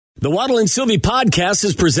The Waddle and Sylvie podcast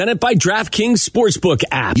is presented by DraftKings Sportsbook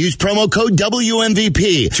app. Use promo code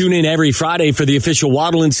WMVP. Tune in every Friday for the official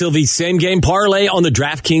Waddle and Sylvie same game parlay on the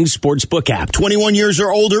DraftKings Sportsbook app. 21 years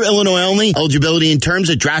or older, Illinois only. Eligibility and terms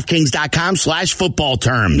at DraftKings.com/football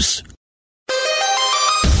terms.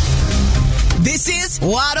 This is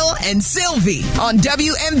Waddle and Sylvie on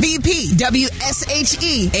WMVP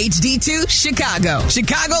WSHE HD2 Chicago.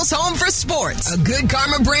 Chicago's home for sports. A Good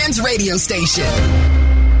Karma Brands radio station.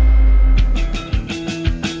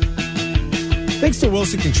 Thanks to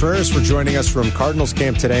Wilson Contreras for joining us from Cardinals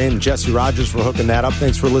camp today, and Jesse Rogers for hooking that up.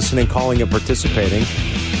 Thanks for listening, calling, and participating.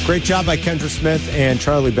 Great job by Kendra Smith and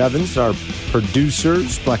Charlie Bevins, our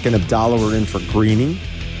producers. Bleck and Abdallah were in for Greening.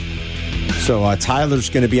 So Tyler's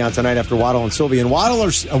going to be on tonight after Waddle and Sylvie. And Waddle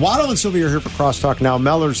and Sylvie are here for Crosstalk now.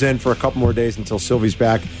 Meller's in for a couple more days until Sylvie's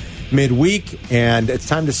back midweek. And it's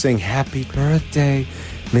time to sing Happy Birthday,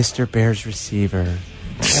 Mr. Bears Receiver.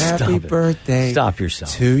 Happy birthday. Stop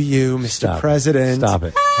yourself. To you, Mr. Stop. President. Stop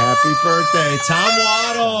it. Happy birthday, Tom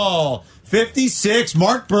Waddle. 56,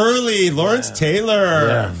 Mark Burley, Lawrence Taylor.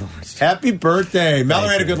 Yeah. Happy birthday. Meller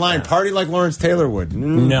had a good line. Party like Lawrence Taylor would.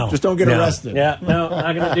 No. Just don't get arrested. Yeah, no,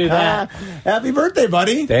 not going to do that. Happy birthday,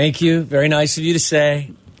 buddy. Thank you. Very nice of you to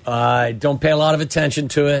say. I don't pay a lot of attention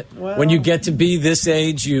to it. Well, when you get to be this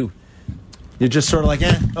age, you're just sort of like,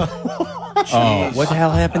 Oh, what the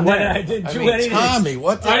hell happened there? I didn't do anything. Tommy,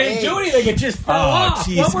 what the I didn't do anything. It just fell off.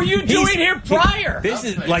 geez. What were you doing here prior? This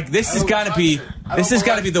has got to be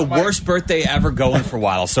the worst birthday ever going for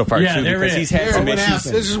Waddle so far, Yeah, too, there because is. he's had some issues.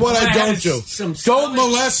 This is what I don't do. Don't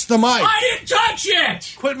molest the mic. I didn't touch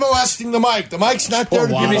it. Quit molesting the mic. The mic's not there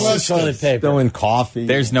to be Give me some molested. toilet paper. throwing coffee.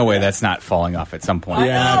 There's no way that's not falling off at some point.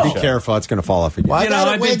 Yeah, know. be careful. It's going to fall off again. Well, You know, got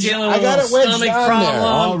it I've been wedged- dealing I with got a it wedged stomach on problem. there.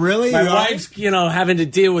 Oh, really? My You all right? wife's, having to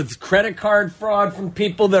deal with credit card fraud from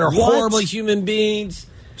people that are What? horrible human beings.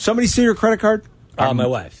 Somebody see your credit card? My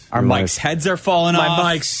wife. Our mics' heads are falling off.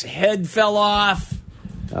 My mic's head fell off.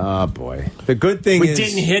 Oh, boy. The good thing We is...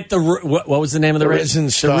 didn't hit the... What was the name of the race? Risen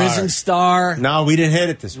Star. The Risen Star. No, we didn't hit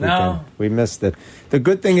it this weekend. No. We missed it. The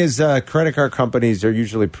good thing is credit card companies are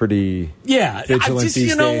usually pretty Yeah. vigilant just, these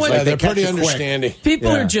you know days. what? Like, Yeah, they're they catch pretty you quick. understanding.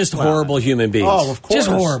 People Yeah. are just horrible human beings. Oh, of course. Just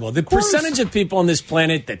horrible. The Of course. percentage of people on this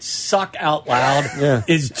planet that suck out loud Yeah.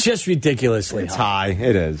 is just ridiculously It's high. high.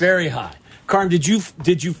 It is. Very high. Carm, did you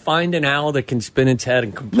find an owl that can spin its head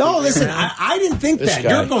and completely... No, listen, I didn't think This that. guy.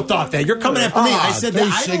 Yurko thought that. You're coming after me. I said that I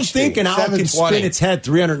don't 360, think an owl can 720. spin its head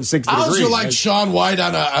 360 Owls degrees. are like Sean White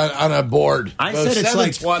on a board. I said it's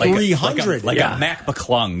like 720. 300. Like a Mac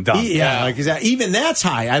McClung dump. Yeah, like is that, even that's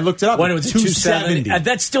high. I looked it up. What was it, 270? 270.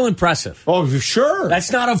 That's still impressive. Oh, sure.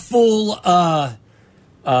 That's not a full...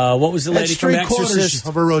 what was the lady That's from three-quarters Exorcist?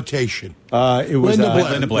 of a rotation. It was Linda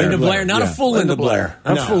Blair. Linda Blair. Linda Blair. Not a Yeah. full Linda Blair.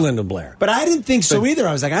 Not No. a full Linda Blair. But I didn't think so either.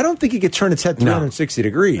 I was like, I don't think he could turn its head 360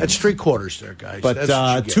 degrees. That's three-quarters there, guys. But That's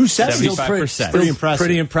what you get. 270 is 75%. pretty impressive.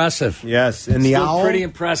 Pretty impressive. Yes, and the Still owl pretty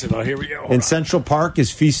impressive. Oh, here we go. in Central Park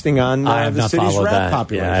is feasting on I have the not city's followed rat that.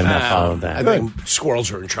 population. Yeah, I have not followed I that. think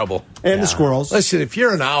squirrels are in trouble. And the squirrels. Listen, if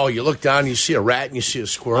you're an owl, you look down, you see a rat, and you see a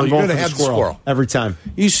squirrel. I'm You're going going to for have the squirrel. every time.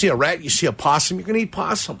 You see a rat, you see a possum, you're going to eat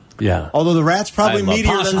possum. Yeah. Although the rat's probably I love meatier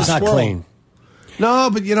than the Possum's not squirrel. clean. No,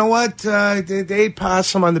 but you know what? They ate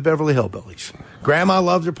possum on the Beverly Hillbillies. Grandma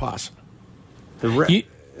loved her possum.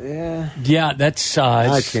 Yeah, that's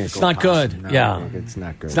I can't it's go not possum. good. No, yeah, it's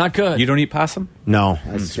not good. it's not good. You don't eat possum? No,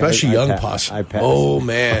 Especially I young pass. possum. I pass. Oh,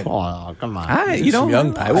 man. Oh, come on. I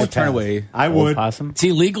would turn pass. away. I old would. possum. It's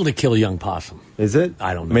illegal to kill young possum. Is it?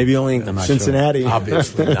 I don't know. Maybe only in I'm not Cincinnati.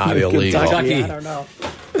 Obviously not illegal. Kentucky. I don't know.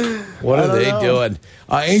 What I are don't they know. doing?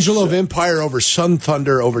 Angel of Empire over Sun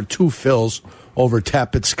Thunder over two Phils over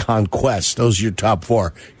Tappett's Conquest. Those are your top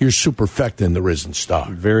four. You're superfecting the Risen Star.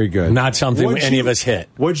 Very good. Not something What'd any you- of us hit.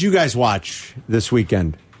 What'd you guys watch this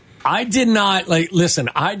weekend? I did not listen.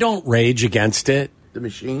 I don't rage against it. The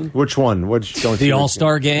Machine? Which one? The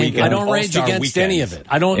All-Star game. Weekend. I don't rage All-Star against any of weekend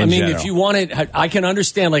it. I don't. I in mean, general. if you want it, I can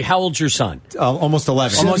understand. Like, how old's your son? Almost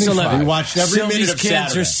 11. Almost 11. We watched every Sylvie's minute of kids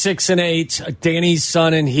Saturday. are 6 and 8. Danny's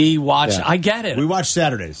son and he watch. Yeah. I get it. We watched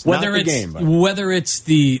Saturdays. whether not the it's game, but. whether it's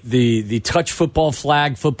the touch football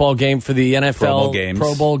flag football game for the NFL Bowl games.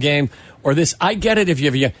 Pro Bowl game, or this. I get it if you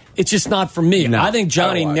have a. It's just not for me. No, I think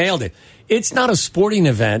Johnny I watch. nailed it. It's not a sporting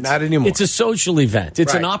event. Not anymore. It's a social event.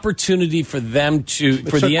 It's an Right. opportunity for them for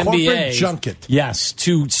the a corporate NBA. junket. Yes,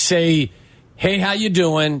 to say, "Hey, how you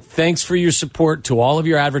doing? Thanks for your support to all of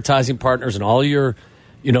your advertising partners and all your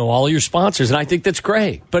all your sponsors, and I think that's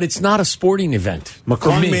great. But it's not a sporting event.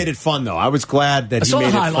 McClung made it fun, though. I was glad that he made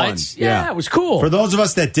it highlights. fun. Yeah, it was cool. For those of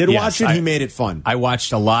us that did watch it, he made it fun. I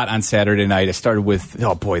watched a lot on Saturday night. I started with,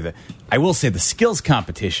 I will say the skills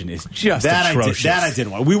competition is just atrocious. I did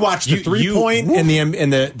watch. We watched the 3-point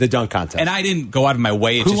and the dunk contest. And I didn't go out of my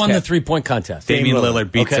way. Who won the 3-point contest? Damian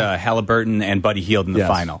Lillard beats Halliburton and Buddy Hield in the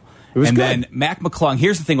final. It was good. Then Mac McClung,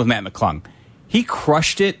 here's the thing with Matt McClung. He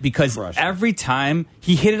crushed it because every time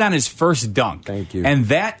he hit it on his first dunk. Thank you. And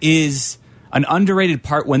that is an underrated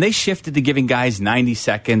part. When they shifted to giving guys 90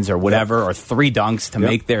 seconds or whatever, or 3 dunks to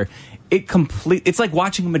make their... It's like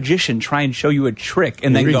watching a magician try and show you a trick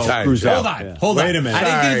and then go, hold on. Wait a minute. I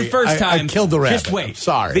didn't get it the first time. I killed the rabbit. Just wait. I'm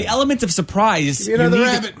sorry. The element of surprise,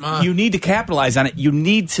 you need to capitalize on it. You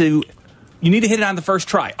need to hit it on the first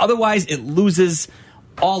try. Otherwise, it loses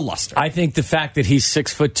all luster. I think the fact that he's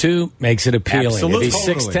 6'2" makes it appealing. Absolutely. If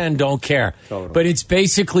he's 6'10", don't care. Totally. But it's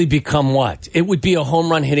basically become what? It would be a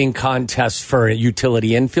home run hitting contest for utility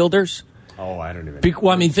infielders. Oh, I don't even know.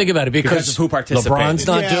 Well, I mean, think about it. Because of who participated. LeBron's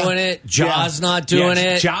not doing it. Ja's not doing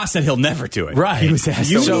it. Ja said he'll never do it. Right. He was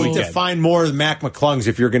you need to find more Mac McClungs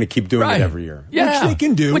if you're going to keep doing it every year. Yeah. Which they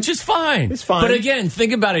can do. Which is fine. It's fine. But again,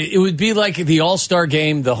 think about it. It would be like the All-Star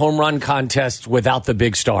game, the home run contest without the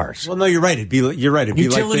big stars. Well, no, you're right. It'd be utility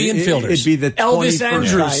like infielders. It'd be the Elvis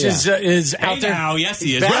Andrews is hey out there. Now, yes,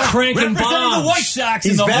 he is. Cranking representing bombs. the White Sox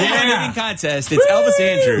in the home run hitting contest. It's Elvis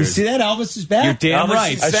Andrews. You see that? Elvis is back. You're damn Elvis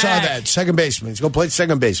right. is I saw that. Second baseman. He's going to play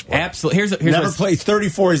second base. Absolutely. Here's never played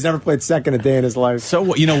 34. He's never played second a day in his life.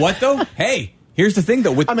 So you know what though? Hey, here's the thing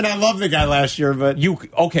though. I love the guy last year, but you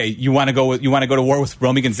want to go to war with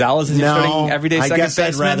Romy Gonzalez as your starting everyday second baseman? I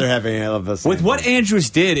guess I'd rather have Elvis. With what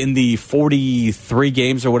Andrews did in the 43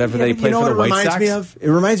 games or whatever they played for the White Sox. It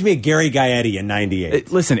reminds me of Gary Gaetti in '98.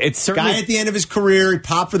 Listen, it's certainly guy at the end of his career. He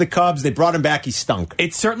popped for the Cubs. They brought him back. He stunk.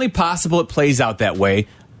 It's certainly possible it plays out that way.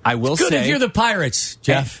 I will say, good if you're the Pirates,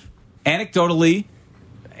 Jeff. Anecdotally,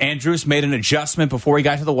 Andrews made an adjustment before he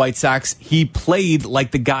got to the White Sox. He played like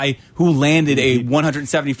the guy who landed a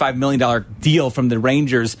 $175 million deal from the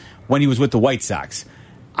Rangers when he was with the White Sox.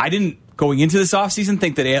 I didn't, going into this offseason,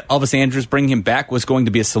 think that Elvis Andrews bringing him back was going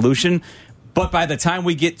to be a solution. But by the time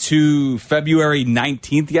we get to February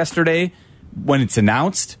 19th yesterday, when it's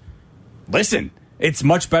announced, listen, it's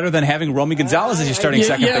much better than having Romy Gonzalez as your starting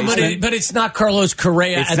second baseman. But it's not Carlos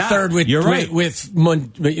Correa at third with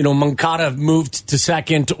Moncada moved to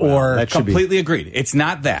second or... That completely agreed. It's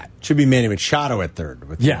not that. Should be Manny Machado at third.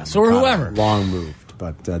 With or whoever. Long moved,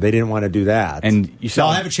 but they didn't want to do that. And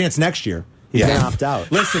I'll have a chance next year. He's going to opt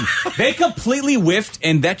out. Listen, they completely whiffed,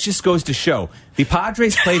 and that just goes to show. The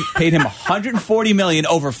Padres paid him $140 million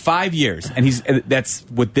over 5 years, and that's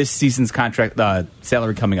with this season's contract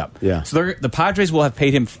salary coming up. Yeah. So the Padres will have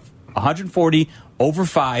paid him $140 over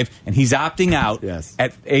 5, and he's opting out. Yes.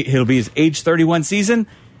 It'll be his age 31 season.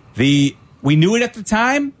 We knew it at the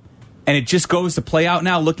time. And it just goes to play out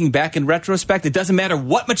now, looking back in retrospect. It doesn't matter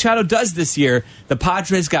what Machado does this year. The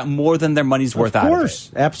Padres got more than their money's worth out of it. Of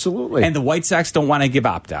course, absolutely. And the White Sox don't want to give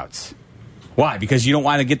opt-outs. Why? Because you don't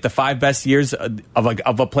want to get the 5 best years of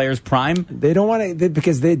a player's prime? They don't want to,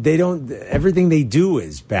 because they don't, everything they do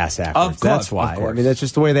is bass ackwards. Of course, that's why. Of course. I mean, that's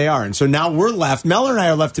just the way they are. And so now we're left, Mellor and I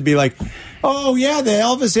are left to be like, oh, yeah, the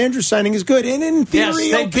Elvis Andrews signing is good. And in theory,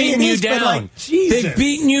 they've beaten you down. Like, Jesus. They've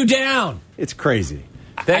beaten you down. It's crazy.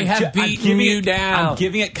 They have beaten you down. I'm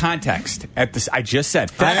giving it context. I just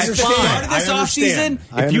said. I understand. At the start of this offseason,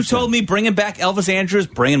 if you told me bringing back Elvis Andrews,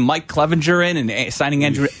 bringing Mike Clevenger in, and signing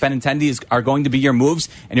Andrew Benintendi are going to be your moves,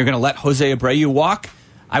 and you're going to let Jose Abreu walk,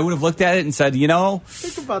 I would have looked at it and said,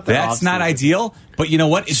 that's not ideal. But you know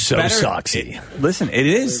what? It's so better. Soxy. Listen, it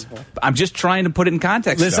is. I'm just trying to put it in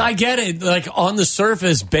context. Listen, I get it. Like on the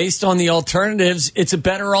surface, based on the alternatives, it's a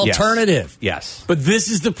better alternative. Yes. But this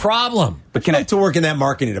is the problem. But can I to work in that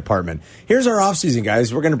marketing department? Here's our offseason,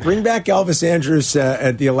 guys. We're going to bring back Elvis Andrews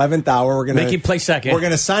at the 11th hour. We're going to make him play second. We're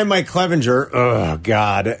going to sign Mike Clevenger. Oh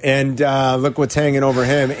God! And look what's hanging over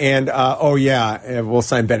him. And we'll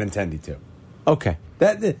sign Benintendi too. Okay.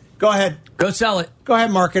 Go ahead. Go sell it. Go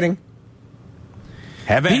ahead, marketing.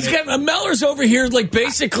 He's got Mellor's over here, like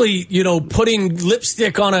basically, putting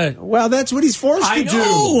lipstick on a. Well, that's what he's forced to do. I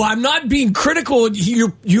know. I'm not being critical.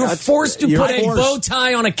 You're forced to put a bow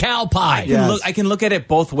tie on a cow pie. I can look at it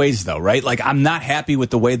both ways, though, right? Like, I'm not happy with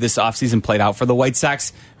the way this offseason played out for the White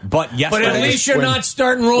Sox. But at least you're not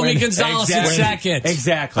starting Romy Gonzalez in second.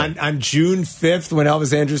 Exactly. On June 5th, when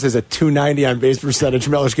Elvis Andrews has a .290 on base percentage,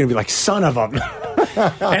 Mellor's going to be like, son of a.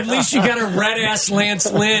 At least you got a red-ass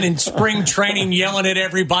Lance Lynn in spring training yelling at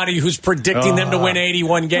everybody who's predicting them to win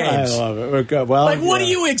 81 games. I love it. Okay, well, what do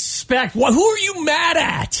you expect? Who are you mad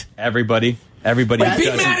at? Everybody. Be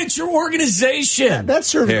mad at your organization.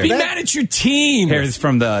 Be mad at your team. Here's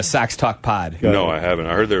from the Sox Talk Pod. No, I haven't.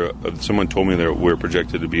 I heard someone told me that we're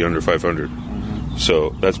projected to be under 500.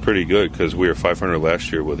 So that's pretty good because we were 500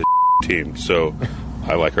 last year with a team. So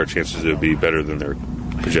I like our chances to be better than their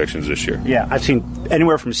projections this year. Yeah, I've seen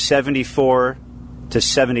anywhere from 74 to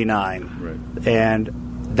 79. Right. And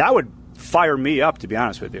that would fire me up, to be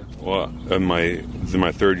honest with you. Well, in my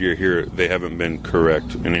third year here, they haven't been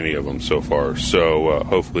correct in any of them so far. So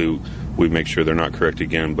hopefully we make sure they're not correct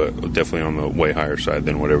again, but definitely on the way higher side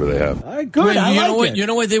than whatever they have. Good. You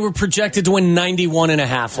know what? They were projected to win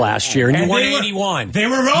 91.5 last year, and you won 81. They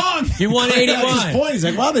were wrong. You won 81. That's his point. He's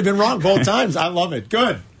like, well, they've been wrong both times. I love it.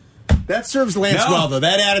 Good. That serves Lance well, though.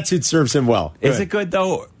 That attitude serves him well. Is it good,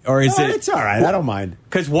 though? Or is it? It's all right. I don't mind.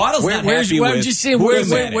 Because Waddle's not happy with... I'm just saying,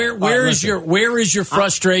 where is your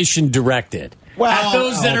frustration directed? At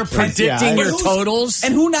those that are predicting your totals?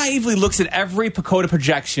 And who naively looks at every Pacoda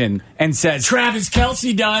projection and says... Travis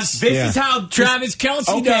Kelce does. This is how... Travis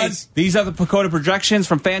Kelce does. These are the Pacoda projections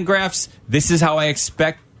from Fangraphs. This is how I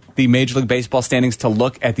expect the Major League Baseball standings to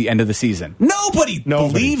look at the end of the season. Nobody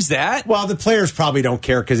believes that. Well, the players probably don't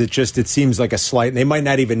care because it seems like a slight, and they might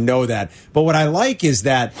not even know that. But what I like is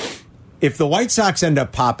that if the White Sox end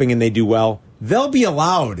up popping and they do well, they'll be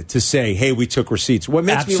allowed to say, hey, we took receipts. What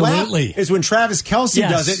makes me laugh is when Travis Kelce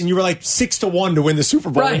does it and you were like 6-1 to win the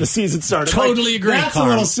Super Bowl when the season started. Totally agree, That's a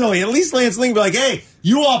little silly. At least Lance Lynn be like, hey,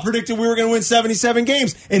 you all predicted we were going to win 77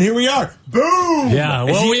 games, and here we are. Boom! Yeah,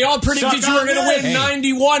 well, we all predicted you were going to win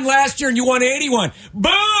 91 last year, and you won 81.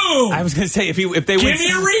 Boom! I was going to say, if they give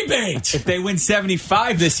me a rebate. If they win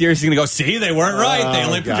 75 this year, he's going to go, see, they weren't right. They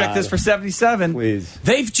only project us for 77. Please.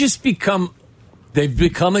 They've just become... They've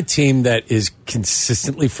become a team that is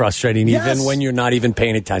consistently frustrating, even when you're not even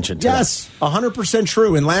paying attention to it. 100%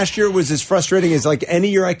 true. And last year was as frustrating as like any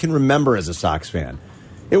year I can remember as a Sox fan.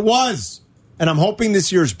 It was. And I'm hoping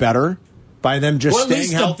this year's better by them just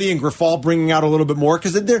staying healthy and Grifol bringing out a little bit more.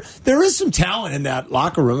 Because there is some talent in that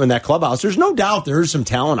locker room, in that clubhouse. There's no doubt there is some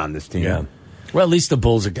talent on this team. Yeah. Well, at least the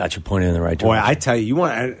Bulls have got you pointing in the right direction. Boy, I tell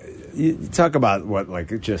you, you talk about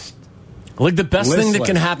the best thing that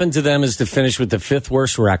can happen to them is to finish with the 5th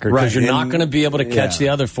worst record because you're not going to be able to catch the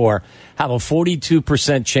other 4. Have a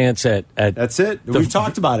 42% chance at that's it. We've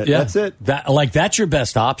talked about it. Yeah, that's it. That's your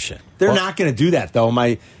best option. They're not going to do that though.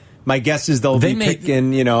 My guess is they'll be picking.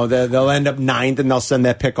 They'll end up 9th and they'll send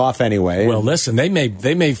that pick off anyway. Well, listen,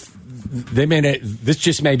 this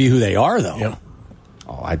just may be who they are though. Yeah.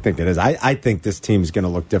 Oh, I think it is. I think this team's going to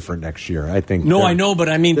look different next year. I think. No, I know, but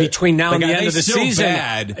I mean, between now and the end of the season,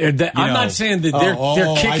 I'm not saying that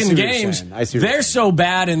they're kicking games. They're so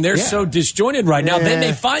bad and they're so disjointed right now. They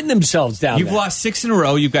may find themselves down. You've lost 6 in a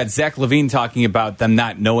row. You've got Zach Levine talking about them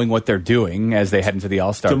not knowing what they're doing as they head into the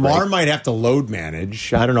All-Star break. DeMar might have to load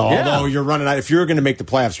manage. I don't know. Yeah. Although you're running out, if you're going to make the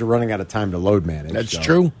playoffs, you're running out of time to load manage. That's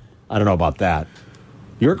true. I don't know about that.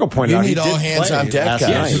 Yurko pointed out you need all hands on deck,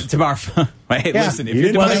 guys. Tomorrow. Hey, listen, if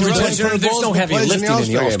you're there's no heavy lifting in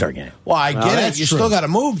the All-Star game. Well, I get it. You still got to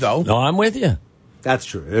move, though. No, I'm with you. That's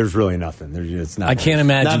true. There's really nothing. It's not. I can't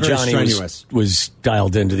imagine Johnny was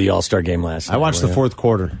dialed into the All-Star game last night. I watched the 4th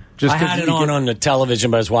quarter. I had it on the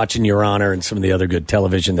television, but I was watching Your Honor and some of the other good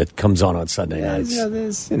television that comes on Sunday nights. Yeah,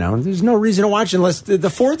 there's no reason to watch unless the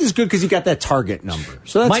 4th is good because you got that target number.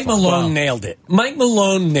 So that's Mike Malone nailed it. Mike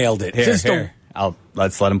Malone nailed it. Here.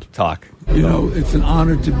 Let's let him talk. It's an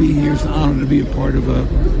honor to be here. It's an honor to be a part of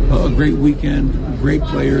a great weekend, great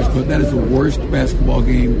players, but that is the worst basketball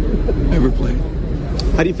game ever played.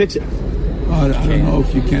 How do you fix it? I don't know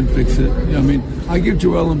if you can fix it. I mean, I give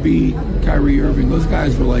Joel Embiid, Kyrie Irving, those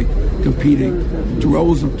guys were like competing. Joel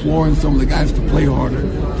was imploring some of the guys to play harder,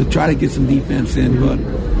 to try to get some defense in, but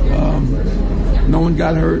no one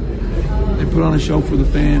got hurt. They put on a show for the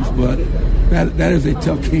fans, but that is a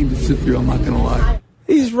tough game to sit through. I'm not going to lie.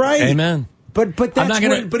 He's right. Amen.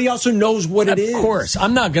 But he also knows what it is. Of course.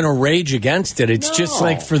 I'm not going to rage against it. It's just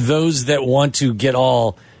like for those that want to get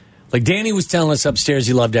all... Like Danny was telling us upstairs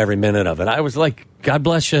he loved every minute of it. I was like, God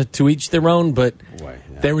bless you, to each their own, but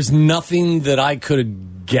there was nothing that I could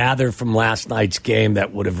have gathered from last night's game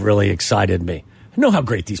that would have really excited me. I know how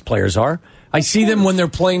great these players are. I see them when they're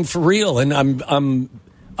playing for real, and I'm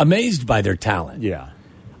amazed by their talent. Yeah.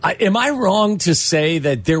 Am I wrong to say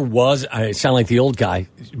that there was, I sound like the old guy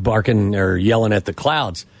barking or yelling at the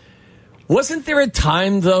clouds. Wasn't there a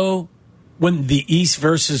time, though, when the East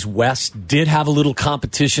versus West did have a little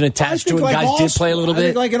competition attached to it, guys did play a little bit? I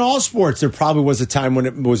think like in all sports, there probably was a time when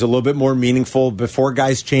it was a little bit more meaningful, before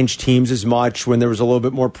guys changed teams as much, when there was a little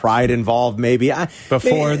bit more pride involved, maybe.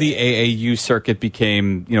 Before the AAU circuit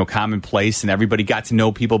became, commonplace and everybody got to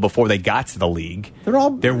know people before they got to the league.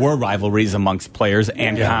 There were rivalries amongst players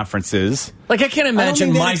and conferences. Like, I can't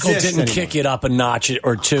imagine Michael didn't kick it up a notch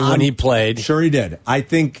or two when he played. Sure he did. I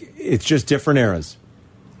think it's just different eras.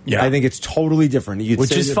 Yeah. I think it's totally different. You'd Which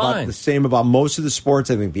say is about fine. the same about most of the sports.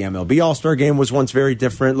 I think the MLB All-Star Game was once very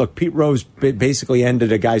different. Look, Pete Rose basically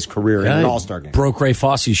ended a guy's career in an All-Star Game. Broke Ray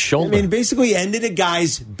Fosse's shoulder. Basically ended a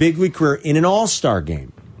guy's big league career in an All-Star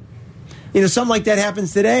Game. Something like that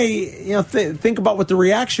happens today. Think about what the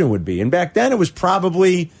reaction would be. And back then, it was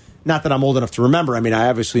probably, not that I'm old enough to remember. I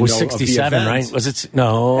obviously know of the 67, right? Was it?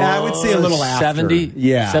 No. I would say a little after. 70?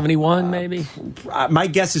 Yeah. 71, maybe? My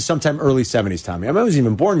guess is sometime early 70s, Tommy. I wasn't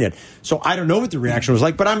even born yet. So I don't know what the reaction was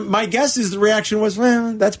like. But my guess is the reaction was,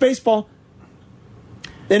 well, that's baseball.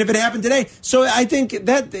 And if it happened today. So I think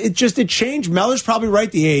that it changed. Meller's probably right.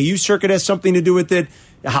 The AAU circuit has something to do with it.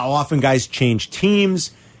 How often guys change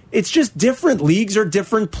teams. It's just different. Leagues are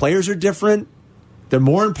different. Players are different. They're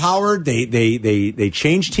more empowered. They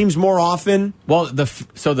change teams more often. Well,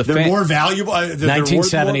 they're more valuable.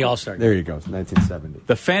 1970 All-Star. There you go. 1970.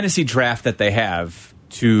 The fantasy draft that they have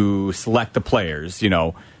to select the players,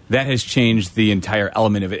 that has changed the entire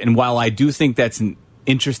element of it. And while I do think that's an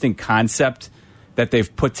interesting concept that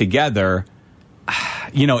they've put together,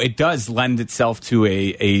 it does lend itself to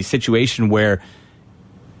a situation where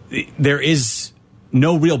there is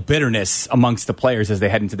no real bitterness amongst the players as they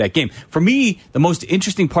head into that game. For me, the most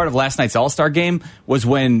interesting part of last night's All-Star game was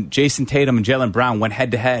when Jason Tatum and Jaylen Brown went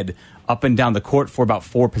head-to-head up and down the court for about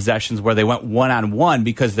 4 possessions where they went one-on-one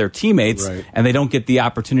because they're teammates, and they don't get the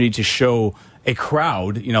opportunity to show a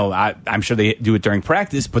crowd. I'm sure they do it during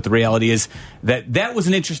practice, but the reality is that was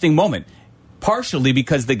an interesting moment, partially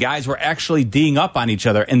because the guys were actually D'ing up on each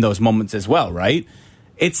other in those moments as well, right?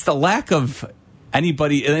 It's the lack of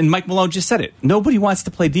anybody, and Mike Malone just said it, nobody wants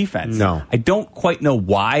to play defense. No. I don't quite know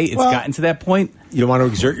why it's gotten to that point. You don't want to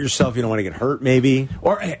exert yourself. You don't want to get hurt, maybe.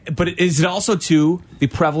 But is it also, too, the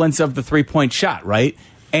prevalence of the three-point shot, right?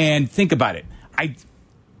 And think about it.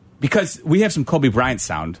 Because we have some Kobe Bryant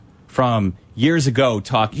sound from years ago.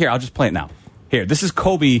 Here, I'll just play it now. Here, this is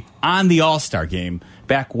Kobe on the All-Star game,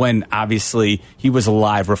 back when, obviously, he was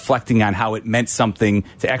alive, reflecting on how it meant something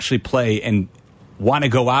to actually play and want to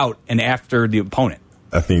go out and after the opponent.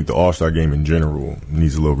 I think the All-Star game in general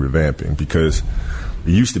needs a little revamping because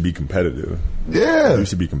it used to be competitive. Yeah. It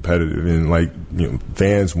used to be competitive. And,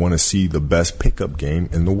 fans want to see the best pickup game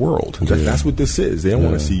in the world. That's what this is. They don't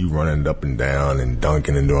want to see you running up and down and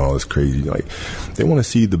dunking and doing all this crazy. They want to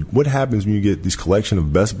see what happens when you get this collection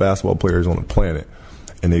of best basketball players on the planet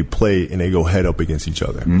and they play and they go head up against each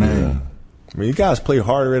other. Man. You guys play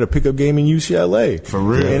harder at a pickup game in UCLA. For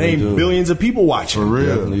real. And ain't billions of people watching. For real.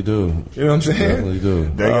 Definitely do. You know what I'm saying? Definitely do.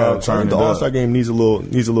 They got to turn the it up. All-Star game needs a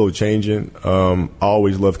little changing. I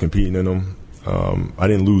always love competing in them. I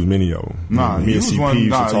didn't lose many of them. Nah, me and CP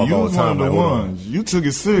used to talk all the time. One of the ones. You took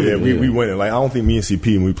it serious. Yeah, we went it. I don't think me and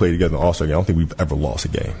CP, when we played together in the All-Star game, I don't think we've ever lost a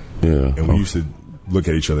game. Yeah. And we used to look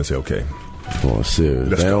at each other and say, okay. Oh, serious.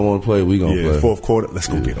 They don't want to play, we going to play. Fourth quarter, let's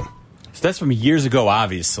go get them. So that's from years ago,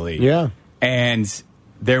 obviously. Yeah. And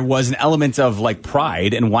there was an element of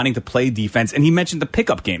pride and wanting to play defense. And he mentioned the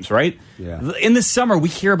pickup games, right? Yeah. In the summer, we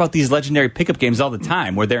hear about these legendary pickup games all the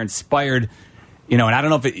time where they're inspired. And I don't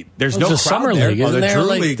know if there's no a crowd summer there. league, isn't the there? Drew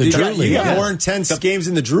Like League. the Drew League. You got more intense games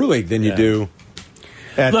in the Drew League than you do.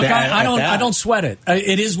 Look, I don't sweat it.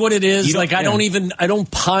 It is what it is. I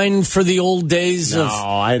don't pine for the old days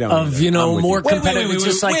I don't of more competitive. It's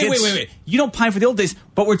just wait. You don't pine for the old days,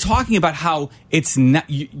 but we're talking about how it's not.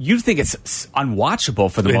 You think it's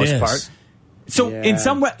unwatchable for the most part. So in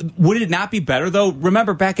some way, would it not be better though?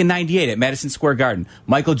 Remember back in '98 at Madison Square Garden,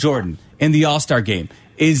 Michael Jordan in the All-Star game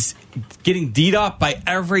is getting D'd up by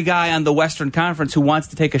every guy on the Western Conference who wants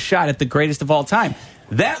to take a shot at the greatest of all time.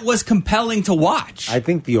 That was compelling to watch. I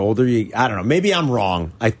think the older I don't know, maybe I'm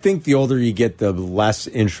wrong. I think the older you get, the less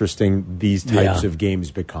interesting these types of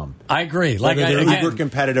games become. I agree. They're uber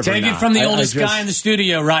competitive or take not. it from the oldest guy in the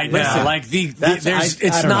studio right now.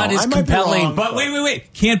 It's not as compelling. But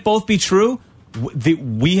wait. Can't both be true?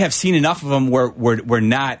 We have seen enough of them where we're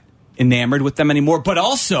not enamored with them anymore. But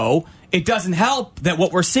also, it doesn't help that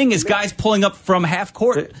what we're seeing is guys pulling up from half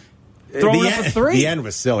court. Throwing up a three. The end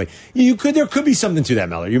was silly. There could be something to that,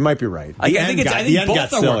 Miller. You might be right. I think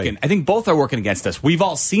both are working. I think both are working against us. We've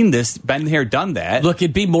all seen this, been here, done that. Look,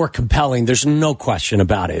 it'd be more compelling. There's no question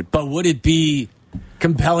about it. But would it be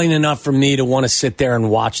compelling enough for me to want to sit there and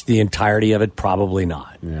watch the entirety of it. Probably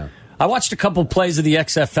not. Yeah. I watched a couple plays of the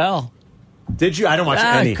XFL. Did you? I don't watch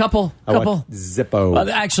any. A couple. Zippo. Well,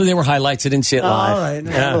 actually, they were highlights. I didn't see it live. All right.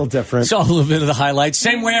 A little different. Saw a little bit of the highlights.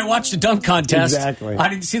 Same way I watched the dunk contest. Exactly. I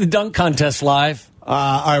didn't see the dunk contest live.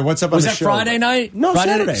 All right, what's up on Was the that show? Friday night? No,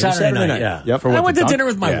 Saturday night. Yeah. Yep. I went to dinner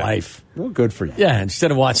with my wife. Well, good for you. Yeah,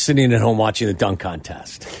 instead of sitting at home watching the dunk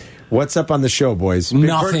contest. What's up on the show, boys? Big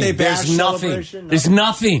Nothing. birthday bash There's nothing. celebration? No? There's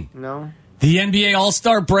nothing. No. The NBA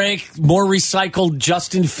All-Star break, more recycled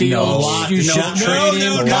Justin Fields. You should trade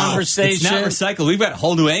him. Conversation. It's not recycled. We've got a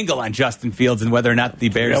whole new angle on Justin Fields and whether or not the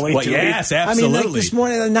Bears. Yes, absolutely. I mean, like this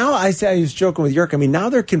morning, now I was joking with Yerk. I mean, now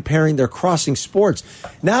they're crossing sports.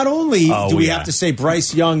 Not only do we have to say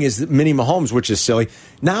Bryce Young is mini Mahomes, which is silly,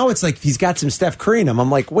 now it's like he's got some Steph Curry in him. I'm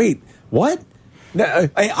like, wait, what?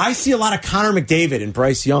 I see a lot of Connor McDavid and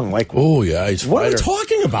Bryce Young. Like, oh yeah, he's what are we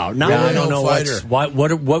talking about? Now I don't know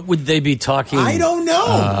what would they be talking? I don't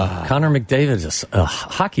know. Connor McDavid is a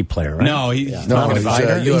hockey player, right? No, he's not a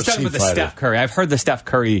fighter. He's talking about the Steph Curry. I've heard the Steph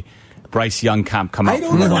Curry Bryce Young comp come up. I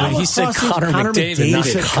don't know. He said Connor McDavid,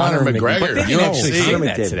 not Connor McGregor. But they didn't actually say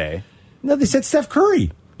that today. No, they said Steph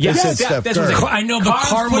Curry. Yes, Steph that's Curry. what I know, but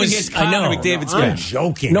Carm was. I know McDavid's I'm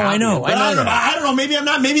joking. No, I know. I don't know. Maybe I'm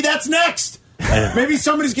not. Maybe that's next. Maybe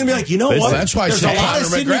somebody's going to be like, you know what? That's why there's a lot of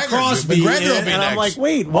Sidney Crosby. McGregor will be and next. I'm like,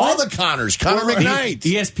 wait, what? All the Connors. Connor McKnight.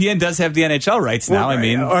 ESPN does have the NHL rights now. I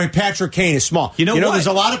mean, or Patrick Kane is small. You know what? There's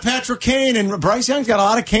a lot of Patrick Kane, and Bryce Young's got a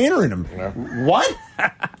lot of Kaner in him. What?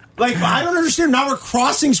 Like, I don't understand. Now we're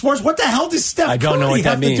crossing sports. What the hell does Steph I don't know Curry what that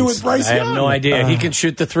have means. to do with Bryce Young? I have no idea. He can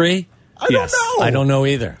shoot the three? I don't know. I don't know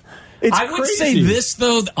either. It's would say this,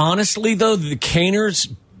 though, honestly, though, the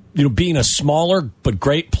Kaners, being a smaller but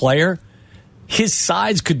great player, his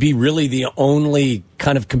size could be really the only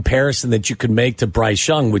kind of comparison that you could make to Bryce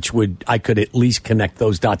Young, I could at least connect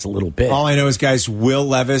those dots a little bit. All I know is, guys, Will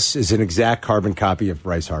Levis is an exact carbon copy of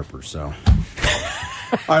Bryce Harper, so...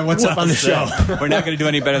 All right, what's up on the show? We're not going to do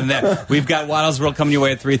any better than that. We've got Waddle's World coming your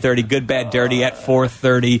way at 3:30, Good, Bad, Dirty at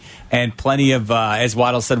 4:30, and plenty of, as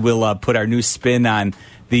Waddle said, we'll put our new spin on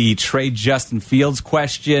the trade Justin Fields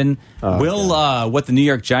question. What the New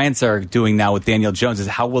York Giants are doing now with Daniel Jones is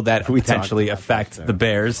how will that potentially affect the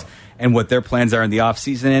Bears and what their plans are in the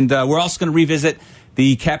offseason. And we're also going to revisit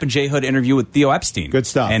the Cap and J Hood interview with Theo Epstein. Good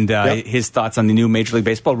stuff. And his thoughts on the new Major League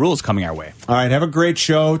Baseball rules coming our way. All right, have a great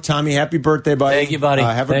show. Tommy, happy birthday, buddy. Thank you, buddy.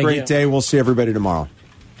 Have a great day. We'll see everybody tomorrow.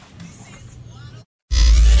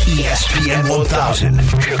 ESPN 1000,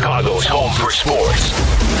 Chicago's home for sports.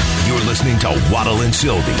 You're listening to Waddle and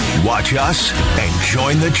Sylvie. Watch us and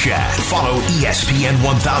join the chat. Follow ESPN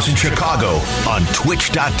 1000 Chicago on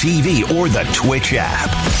twitch.tv or the Twitch app.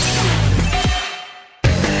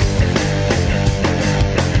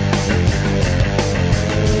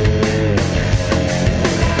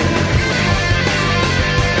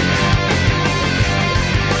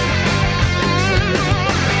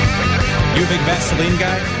 You a big Vaseline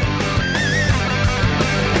guy?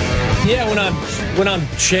 Yeah, when I'm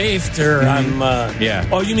chafed or I'm yeah.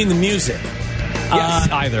 Oh, you mean the music? Yes,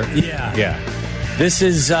 either. Yeah. Yeah. This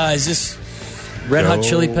is this Red Hot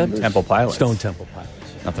Chili Peppers? Temple Pilots. Stone Temple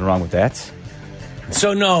Pilots. Nothing wrong with that.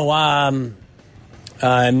 So no, I'm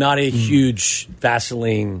not a huge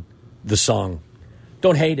Vaseline the song.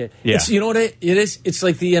 Don't hate it. Yeah. It's, you know what it is? It's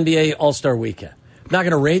like the NBA All-Star Weekend. I'm not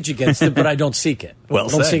going to rage against it, but I don't seek it. Well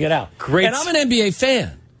don't said. seek it out. Great. And I'm an NBA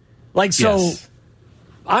fan. Like, so Yes.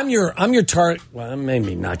 I'm your target. Well,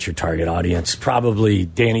 maybe not your target audience. Probably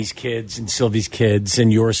Danny's kids and Sylvie's kids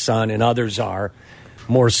and your son and others are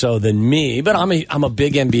more so than me. But I'm a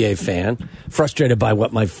big NBA fan. Frustrated by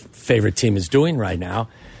what my favorite team is doing right now.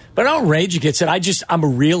 But I don't rage against it. I'm a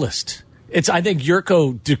realist. I think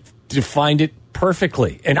Yurko defined it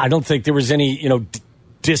perfectly, and I don't think there was any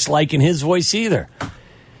dislike in his voice either.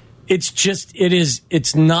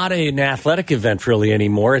 It's not an athletic event really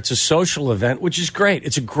anymore. It's a social event, which is great.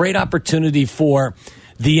 It's a great opportunity for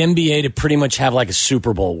the NBA to pretty much have like a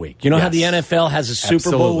Super Bowl week. You know how the NFL has a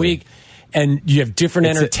Super Bowl week and you have different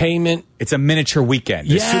entertainment. It's a miniature weekend.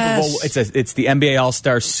 The Yes. Super Bowl, it's the NBA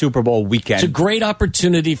All-Star Super Bowl weekend. It's a great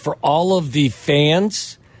opportunity for all of the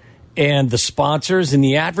fans and the sponsors and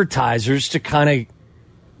the advertisers to kind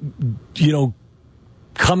of,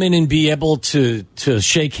 come in and be able to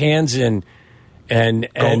shake hands and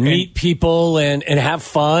meet people and have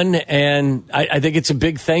fun. And I think it's a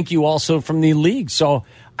big thank you also from the league. So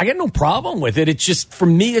I got no problem with it. It's just, for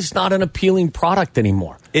me, it's not an appealing product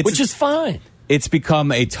anymore, which is fine. It's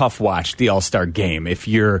become a tough watch, the All-Star game. If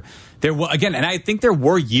you're there, again, and I think there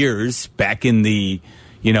were years back in the,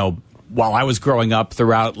 while I was growing up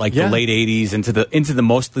throughout like the late 80s into the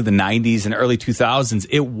mostly the 90s and early 2000s,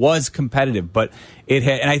 it was competitive, but it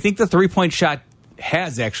had, and I think the 3-point shot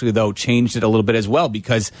has actually though changed it a little bit as well,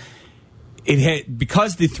 because the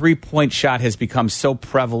 3-point shot has become so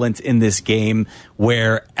prevalent in this game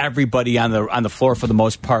where everybody on the floor for the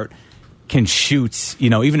most part can shoot,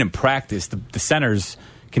 even in practice, the centers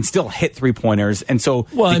can still hit 3-pointers. And so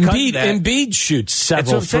Embiid shoots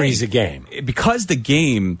several threes a game. Because the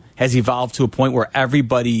game has evolved to a point where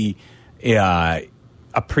everybody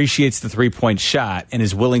appreciates the 3-point shot and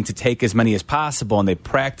is willing to take as many as possible, and they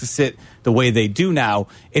practice it the way they do now.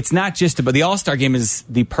 It's not just about the All-Star game is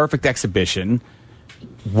the perfect exhibition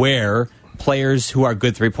where players who are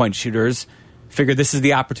good 3-point shooters figure this is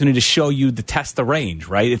the opportunity to show you the test the range,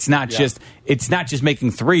 right? It's not just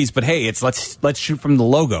making threes, but hey, let's shoot from the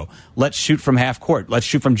logo. Let's shoot from half court. Let's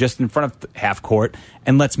shoot from just in front of half court,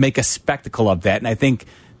 and let's make a spectacle of that. And I think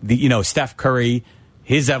Steph Curry,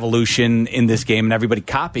 his evolution in this game and everybody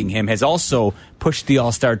copying him has also pushed the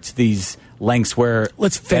All-Star to these lengths where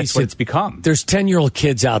let's face what it's become. There's 10-year-old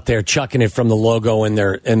kids out there chucking it from the logo in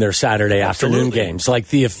their Saturday afternoon games. Like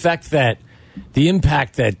the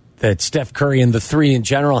impact that Steph Curry and the three in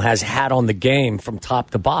general has had on the game from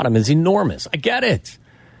top to bottom is enormous. I get it.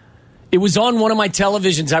 It was on one of my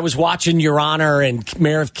televisions. I was watching Your Honor and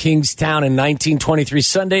Mayor of Kingstown in 1923.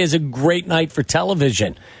 Sunday is a great night for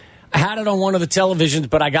television. I had it on one of the televisions,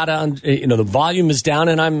 but I got to, the volume is down,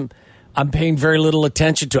 and I'm paying very little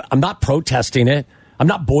attention to it. I'm not protesting it. I'm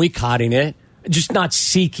not boycotting it. I'm just not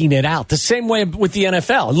seeking it out. The same way with the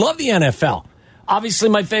NFL. I love the NFL. Obviously,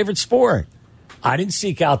 my favorite sport. I didn't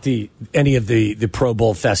seek out any of the Pro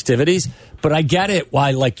Bowl festivities, but I get it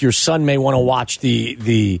why your son may want to watch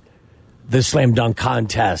the slam dunk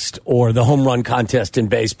contest or the home run contest in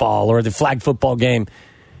baseball or the flag football game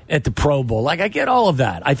at the Pro Bowl. I get all of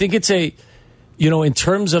that. I think it's in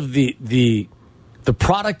terms of the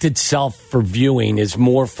product itself for viewing is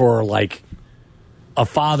more for a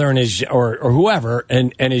father and his or whoever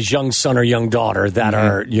and his young son or young daughter that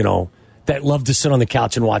are that love to sit on the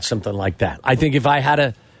couch and watch something like that. I think if I had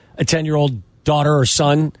a 10-year-old daughter or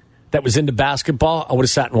son that was into basketball, I would have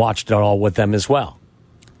sat and watched it all with them as well.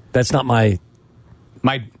 That's not not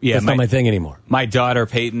my thing anymore. My daughter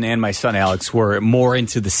Peyton and my son Alex were more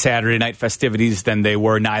into the Saturday night festivities than they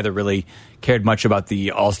were. Neither really cared much about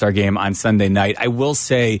the All-Star game on Sunday night. I will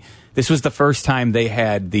say this was the first time they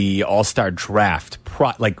had the All-Star draft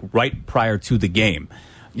right prior to the game.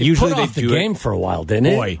 Usually they do the game for a while, didn't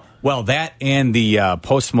it? Boy. Well, that and the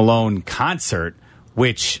Post Malone concert,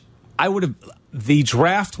 which the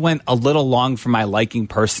draft went a little long for my liking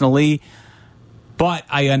personally, but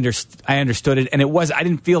I understood it, and I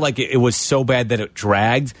didn't feel like it was so bad that it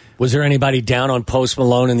dragged. Was there anybody down on Post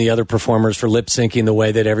Malone and the other performers for lip syncing the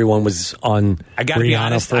way that everyone was on? I got to be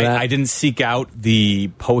honest, I didn't seek out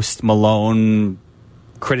the Post Malone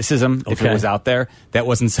criticism if it was out there. That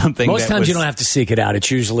wasn't something. Most times you don't have to seek it out.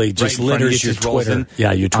 It's usually just litters your Twitter.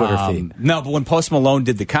 Yeah, your Twitter feed. No, but when Post Malone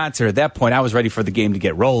did the concert, at that point I was ready for the game to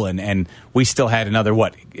get rolling, and we still had another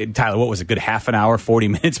Tyler, what was a good half an hour, 40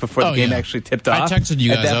 minutes before the game actually tipped off. I texted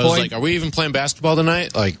you guys. I was like, "Are we even playing basketball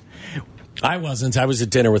tonight?" I wasn't. I was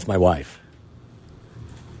at dinner with my wife.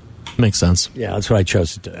 Makes sense. Yeah, that's what I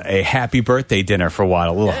chose to do. A happy birthday dinner for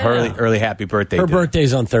Waddle. A little early happy birthday dinner. Her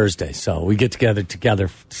birthday's on Thursday, so we get together to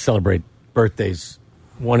celebrate birthdays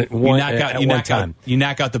one time. You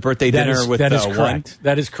knock out the birthday dinner with that is correct.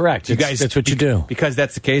 That is correct. You guys, that's what you do. Because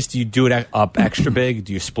that's the case, do you do it up extra big?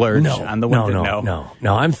 Do you splurge on the window?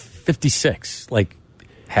 No. I'm 56.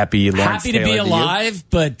 Happy Lawrence to be alive,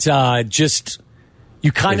 but just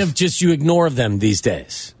you you ignore them these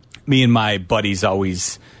days. Me and my buddies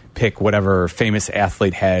always pick whatever famous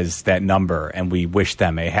athlete has that number, and we wish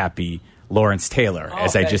them a happy Lawrence Taylor,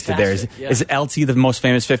 as I just did there. Is LT the most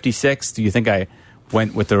famous 56? Do you think I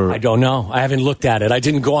went with the... I don't know. I haven't looked at it. I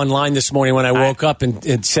didn't go online this morning when I woke up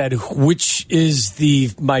and said, which is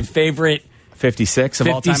my favorite... 56 of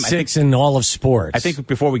all time? 56 in all of sports. I think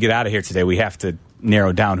before we get out of here today, we have to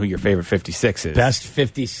narrow down who your favorite 56 is. Best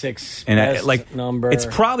 56 number. It's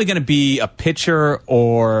probably going to be a pitcher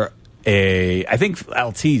or... I think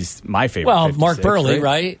LT's my favorite. Well, 56, Mark Burley,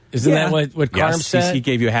 right? Isn't that what Carm said? He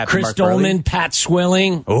gave you a happy Chris Mark Dolman, Burley. Pat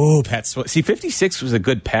Swilling. Oh, Pat Swilling. See, 56 was a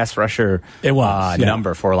good pass rusher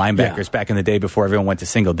number for linebackers back in the day before everyone went to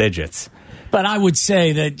single digits. But I would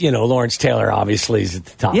say that, Lawrence Taylor obviously is at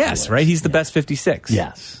the top. Yes, right? He's the best 56.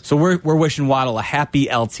 Yes. So we're wishing Waddle a happy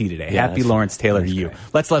LT today. Yeah, happy Lawrence Taylor to you.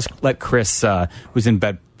 Let's let Chris, who's in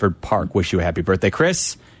Bedford Park, wish you a happy birthday.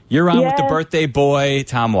 Chris, you're on with the birthday boy,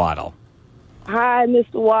 Tom Waddle. Hi,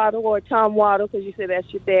 Mr. Waddle, or Tom Waddle, because you said that's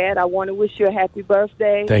your dad. I want to wish you a happy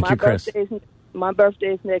birthday. Thank you, Chris. My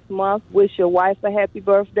birthday is next month. Wish your wife a happy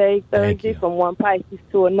birthday Thursday from one Pisces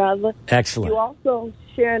to another. Excellent. You also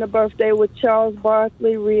sharing a birthday with Charles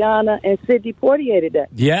Barkley, Rihanna, and Sidney Poitier today.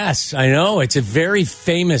 Yes, I know. It's a very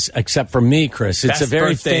famous, except for me, Chris. It's a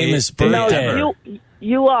very famous birthday. No,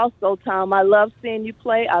 you also, Tom. I love seeing you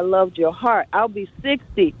play. I loved your heart. I'll be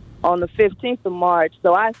 60 on the 15th of March,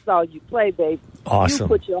 so I saw you play, baby. Awesome. You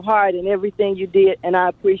put your heart in everything you did, and I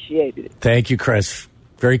appreciated it. Thank you, Chris.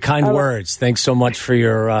 Very kind words. Thanks so much for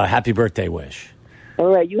your happy birthday wish.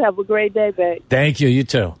 All right. You have a great day, babe. Thank you. You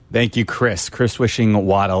too. Thank you, Chris. Chris wishing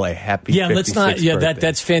Waddle a happy 56th let's not. Yeah, birthday.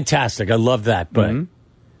 that's fantastic. I love that. But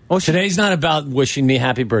well, today's not about wishing me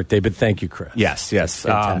happy birthday, but thank you, Chris. Yes.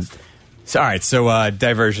 Fantastic. All right. So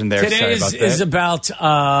diversion there. Today is about.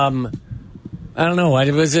 I don't know.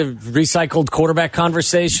 Was it recycled quarterback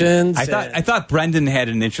conversations? I thought Brendan had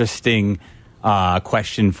an interesting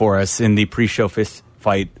question for us in the pre-show fist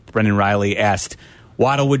fight. Brendan Riley asked,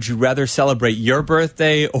 Waddle, would you rather celebrate your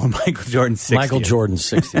birthday or Michael Jordan's 60th? Michael Jordan's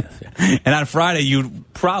 60th. Yeah. And on Friday, you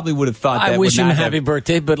probably would have thought that I wish him a happy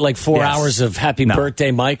birthday, but like 4 hours of happy birthday,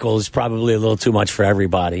 Michael, is probably a little too much for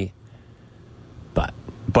everybody. But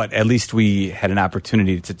at least we had an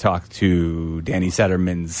opportunity to talk to Danny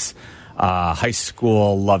Zetterman's high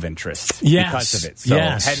school love interest because of it. So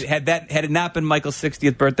had it not been Michael's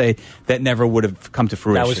 60th birthday, that never would have come to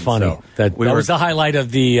fruition. That was funny. So that was the highlight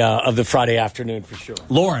of the Friday afternoon for sure.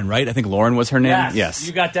 Lauren, right? I think Lauren was her name. Yes.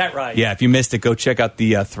 You got that right. Yeah, if you missed it, go check out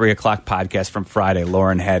the 3 o'clock podcast from Friday.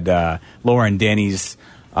 Lauren had Danny's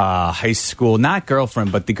high school, not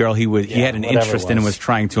girlfriend, but the girl he had an interest in and was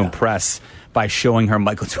trying to impress by showing her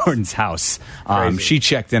Michael Jordan's house. She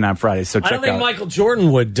checked in on Friday, so check out. I don't think Michael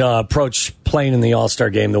Jordan would approach playing in the All-Star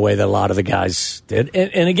game the way that a lot of the guys did.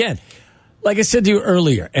 And again, like I said to you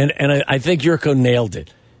earlier, and I think Yurko nailed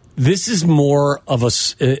it. This is more of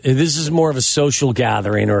a social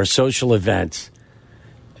gathering or a social event,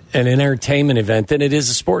 an entertainment event, than it is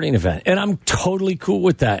a sporting event. And I'm totally cool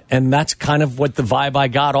with that. And that's kind of what the vibe I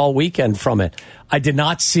got all weekend from it. I did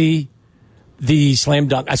not see the slam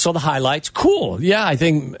dunk. I saw the highlights. Cool. Yeah, I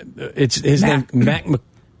think it's his name, Mac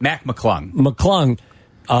McClung. McClung.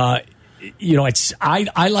 I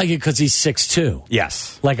like it because he's 6'2".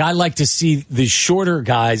 Yes. Like, I like to see the shorter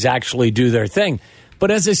guys actually do their thing.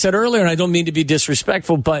 But as I said earlier, and I don't mean to be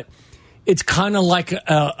disrespectful, but it's kind of like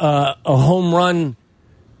a home run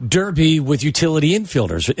derby with utility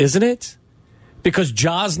infielders, isn't it? Because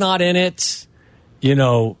Ja's not in it.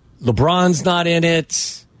 LeBron's not in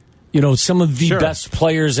it. Some of the best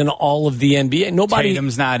players in all of the NBA.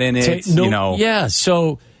 Tatum's not in it. Yeah,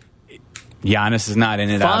 so Giannis is not in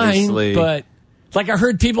it, fine, obviously. But like I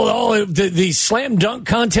heard people, the slam dunk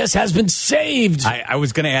contest has been saved. I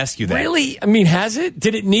was going to ask you that. Really? I mean, has it?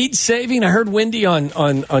 Did it need saving? I heard Wendy on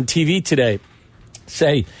TV today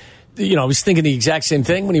say, I was thinking the exact same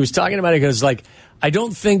thing when he was talking about it. Because I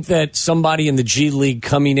don't think that somebody in the G League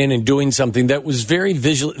coming in and doing something that was very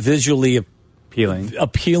visually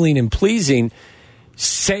appealing and pleasing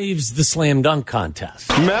saves the slam dunk contest.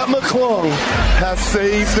 Matt McClung has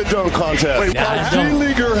saved the dunk contest.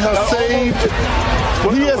 G-Leaguer has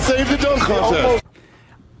saved the dunk contest.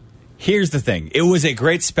 Here's the thing. It was a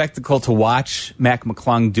great spectacle to watch Mac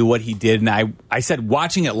McClung do what he did. And I said,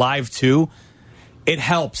 watching it live, too, it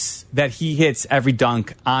helps that he hits every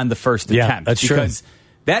dunk on the first attempt. That's true. Because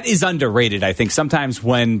that is underrated, I think. Sometimes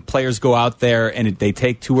when players go out there and they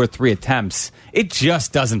take 2 or 3 attempts, it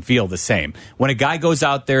just doesn't feel the same. When a guy goes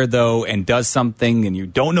out there, though, and does something and you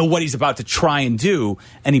don't know what he's about to try and do,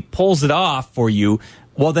 and he pulls it off for you,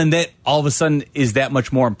 well, then that all of a sudden is that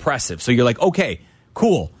much more impressive. So you're like, okay,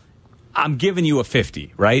 cool. I'm giving you a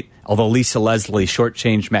 50, right? Although Lisa Leslie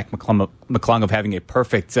shortchanged Mac McClung of having a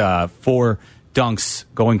perfect 4 dunks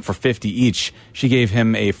going for 50 each. She gave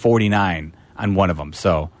him a 49 on one of them.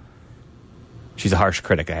 So she's a harsh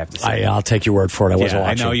critic, I have to say. I'll take your word for it. I wasn't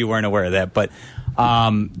watching. I know you weren't aware of that. But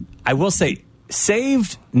I will say,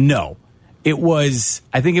 saved, no. I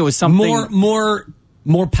think it was something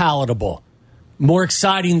more palatable, more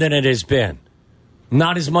exciting than it has been.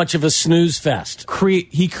 Not as much of a snooze fest.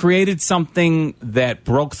 He created something that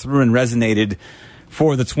broke through and resonated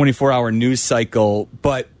for the 24-hour news cycle.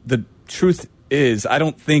 But the truth is, I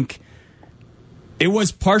don't think it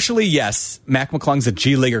was partially, yes, Mac McClung's a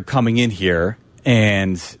G-Leaguer coming in here,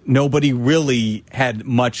 and nobody really had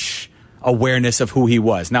much awareness of who he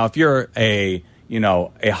was. Now, if you're a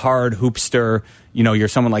hard hoopster, you're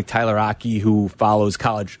someone like Tyler Aki who follows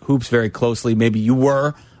college hoops very closely. Maybe you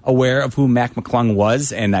were aware of who Mac McClung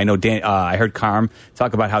was, and I know I heard Carm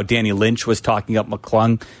talk about how Danny Lynch was talking up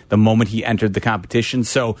McClung the moment he entered the competition.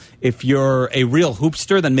 So if you're a real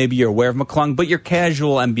hoopster, then maybe you're aware of McClung, but your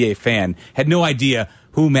casual NBA fan had no idea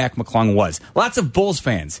who Mac McClung was. Lots of Bulls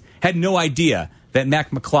fans had no idea that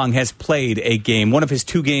Mac McClung has played a game. One of his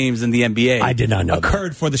 2 games in the NBA I did not know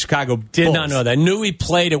occurred for the Chicago Bulls. Did not know that. Knew he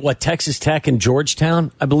played at Texas Tech and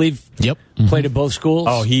Georgetown, I believe. Yep. Played at both schools.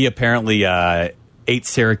 Oh, he apparently ate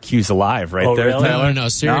Syracuse alive right there. Really? Tyler? No,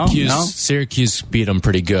 Syracuse beat them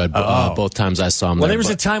pretty good both times I saw him. Well, there was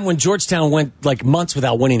a time when Georgetown went like months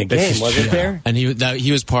without winning a game, wasn't there? And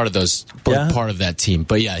he was part of part of that team.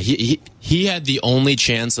 But yeah, he had the only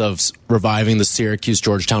chance of reviving the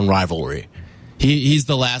Syracuse-Georgetown rivalry. He's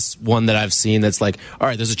the last one that I've seen that's like, all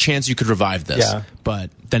right, there's a chance you could revive this. Yeah. But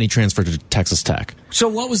then he transferred to Texas Tech. So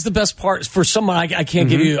what was the best part for someone? I can't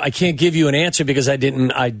give you an answer because I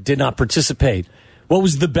did not participate. What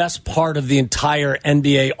was the best part of the entire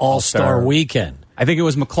NBA All-Star weekend? I think it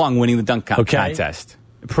was McClung winning the dunk contest.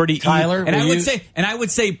 Pretty Tyler, and I would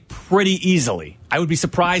say pretty easily. I would be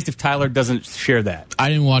surprised if Tyler doesn't share that. I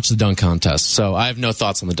didn't watch the dunk contest, so I have no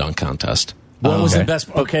thoughts on the dunk contest. What was the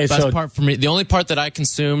best? Best part for me. The only part that I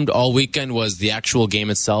consumed all weekend was the actual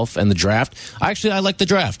game itself and the draft. I liked the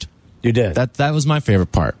draft. You did. That was my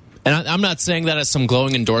favorite part. And I'm not saying that as some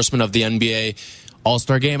glowing endorsement of the NBA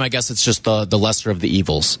All-Star game. I guess it's just the lesser of the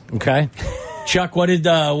evils. Okay. Chuck, what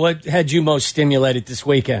had you most stimulated this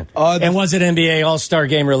weekend? And was it NBA All-Star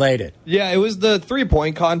Game related? Yeah, it was the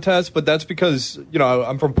 3-point contest, but that's because,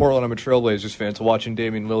 I'm from Portland. I'm a Trailblazers fan, so watching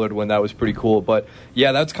Damian Lillard win, that was pretty cool. But,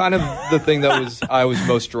 yeah, that's kind of the thing that I was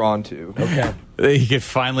most drawn to. Okay. He could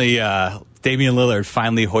finally, Damian Lillard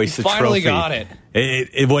finally hoist the trophy. Finally got it.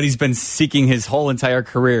 What he's been seeking his whole entire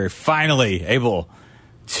career, finally able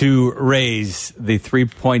to raise the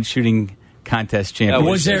 3-point shooting contest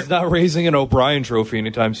championship. He's not raising an O'Brien trophy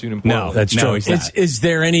anytime soon in Portland. No, that's true. Is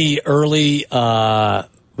there any early, what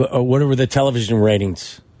were the television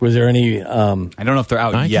ratings? Was there any? I don't know if they're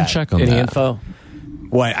out yet. I can check on any that. info?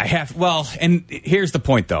 What I have, and here's the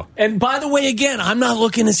point, though. And by the way, again, I'm not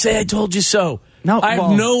looking to say I told you so. No,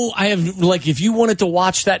 if you wanted to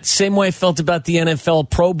watch that same way I felt about the NFL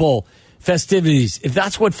Pro Bowl festivities, if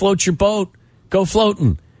that's what floats your boat, go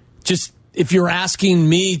floating. Just if you're asking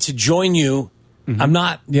me to join you, I'm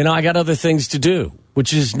not, I got other things to do,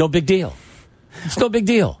 which is no big deal. It's no big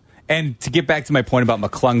deal. And to get back to my point about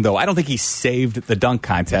McClung, though, I don't think he saved the dunk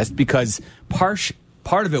contest because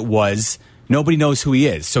part of it was nobody knows who he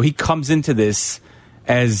is. So he comes into this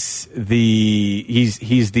as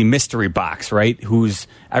he's the mystery box, right?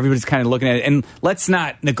 Everybody's kind of looking at it. And let's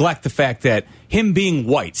not neglect the fact that him being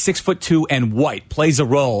white, 6'2" and white, plays a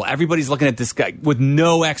role. Everybody's looking at this guy with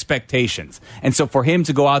no expectations. And so for him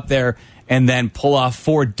to go out there and then pull off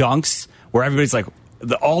 4 dunks where everybody's like,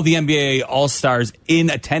 all the NBA All-Stars in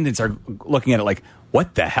attendance are looking at it like,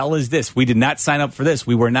 what the hell is this? We did not sign up for this.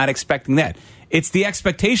 We were not expecting that. It's the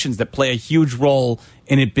expectations that play a huge role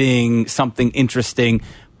in it being something interesting.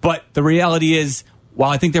 But the reality is, while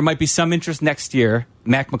I think there might be some interest next year,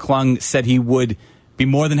 Mac McClung said he would be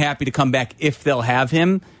more than happy to come back if they'll have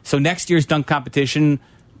him. So next year's dunk competition,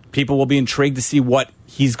 people will be intrigued to see what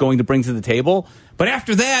he's going to bring to the table. But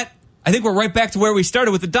after that, I think we're right back to where we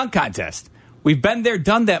started with the dunk contest. We've been there,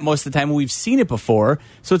 done that most of the time, and we've seen it before.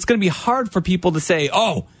 So it's going to be hard for people to say,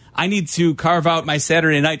 oh, I need to carve out my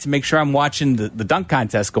Saturday night to make sure I'm watching the dunk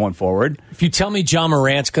contest going forward. If you tell me John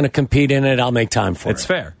Morant's going to compete in it, I'll make time for it. It's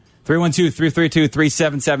fair.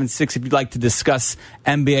 312-332-3776 if you'd like to discuss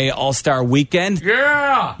NBA All-Star Weekend.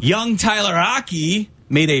 Yeah! Young Tyler Hockey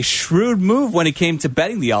made a shrewd move when it came to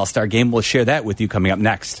betting the All-Star game. We'll share that with you coming up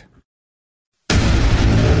next.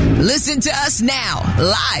 Listen to us now,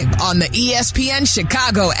 live on the ESPN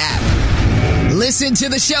Chicago app. Listen to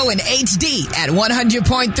the show in HD at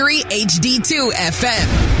 100.3 HD2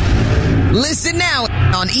 FM. Listen now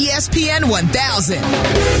on ESPN 1000.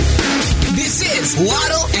 This is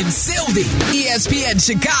Waddle and Sylvie, ESPN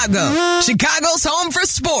Chicago, Chicago's home for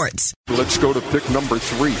sports. Let's go to pick number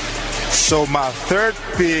 3. So my third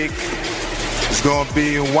pick is going to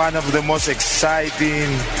be one of the most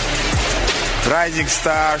exciting rising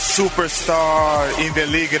star, superstar in the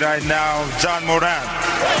league right now, John Morant.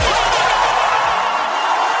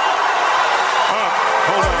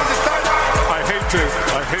 Hold on. I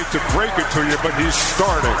hate to break it to you, but he's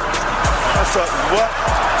starting. That's what?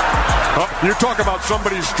 You're talking about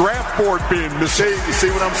somebody's draft board being missing.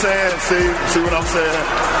 See what I'm saying? See what I'm saying?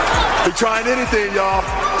 They're trying anything, y'all.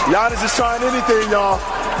 Giannis is trying anything, y'all.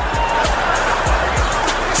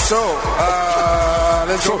 So,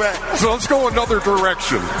 let's go back. So let's go another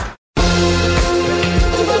direction.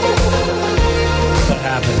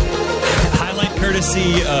 happened. Highlight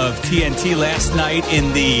courtesy of TNT last night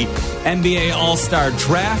in the NBA All-Star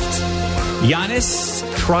Draft. Giannis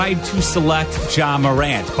tried to select Ja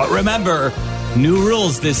Morant. But remember, new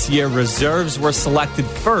rules this year. Reserves were selected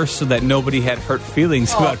first so that nobody had hurt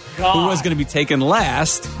feelings about who was going to be taken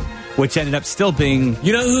last, which ended up still being...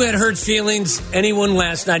 You know who had hurt feelings? Anyone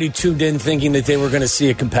last night who tuned in thinking that they were going to see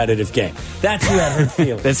a competitive game. That's who had hurt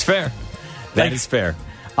feelings. That's fair. That is fair.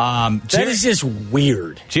 That is just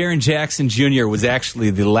weird. Jaren Jackson Jr. was actually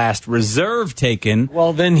the last reserve taken.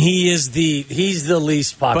 Well, then he's the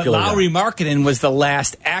least popular. But Lauri Markkanen was the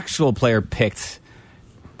last actual player picked,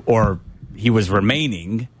 or he was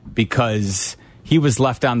remaining, because he was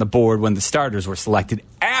left on the board when the starters were selected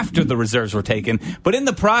after the reserves were taken. But in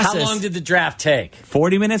the process... How long did the draft take?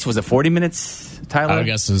 40 minutes? Was it 40 minutes, Tyler? I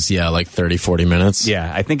guess it was, like 30, 40 minutes.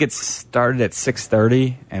 Yeah, I think it started at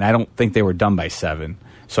 6:30, and I don't think they were done by 7.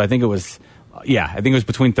 So I think it was,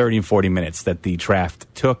 between 30 and 40 minutes that the draft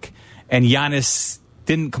took. And Giannis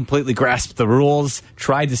didn't completely grasp the rules,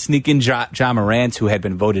 tried to sneak in Ja Morant, who had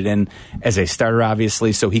been voted in as a starter,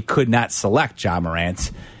 obviously, so he could not select Ja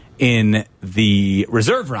Morant in the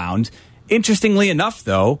reserve round. Interestingly enough,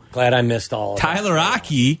 though... Glad I missed all of Tyler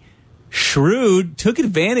Aki, shrewd, took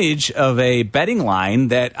advantage of a betting line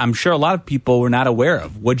that I'm sure a lot of people were not aware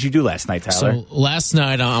of. What'd you do last night, Tyler? So last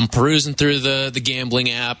night, I'm perusing through the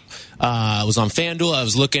gambling app. I was on FanDuel. I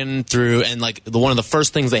was looking through, and one of the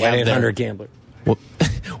first things they have there... Gambler. Well,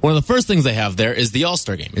 one of the first things they have there is the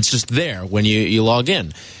All-Star game. It's just there when you log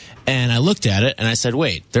in. And I looked at it, and I said,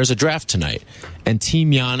 wait, there's a draft tonight. And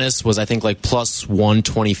Team Giannis was, I think, plus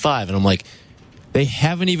 125. And I'm like, they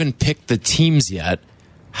haven't even picked the teams yet.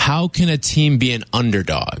 How can a team be an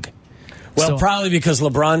underdog? Well, probably because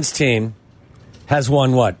LeBron's team has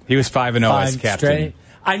won what? He was 5-0 as captain. Straight?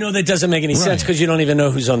 I know that doesn't make any sense because you don't even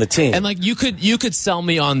know who's on the team. And you could sell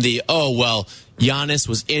me on the, Giannis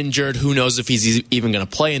was injured. Who knows if he's even going to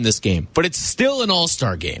play in this game? But it's still an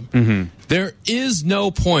all-star game. Mm-hmm. There is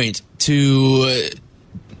no point to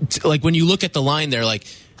when you look at the line there,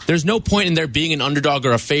 there's no point in there being an underdog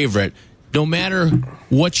or a favorite, no matter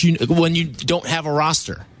when you don't have a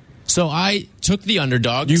roster. So I took the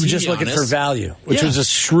underdog. You were just looking for value, which was a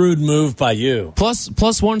shrewd move by you. Plus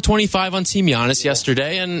 125 on Team Giannis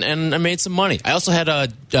yesterday, and I made some money. I also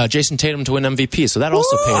had Jason Tatum to win MVP, so that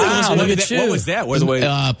also paid. Wow, look at you. What was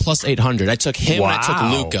that? Plus 800. I took him and I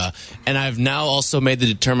took Luka, and I've now also made the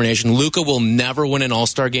determination Luka will never win an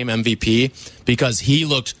All-Star Game MVP because he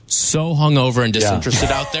looked so hungover and disinterested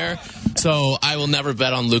out there. So I will never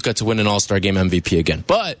bet on Luka to win an All-Star Game MVP again.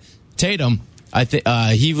 But Tatum... I think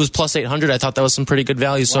he was plus 800. I thought that was some pretty good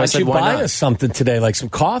value. So I said, why not? Buy us something today, like some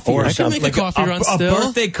coffee or something? I can make a coffee run still. A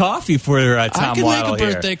birthday coffee for Tom Waddle I can make a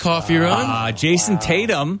birthday coffee run. Jason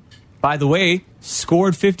Tatum, by the way,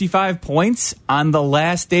 scored 55 points on the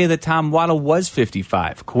last day that Tom Waddle was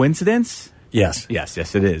 55. Coincidence? Yes. Yes,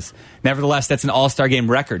 it is. Nevertheless, that's an All-Star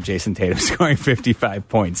Game record, Jason Tatum scoring 55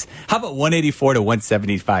 points. How about 184 to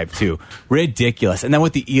 175, too? Ridiculous. And then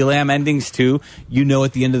with the Elam endings, too,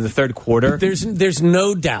 at the end of the third quarter. There's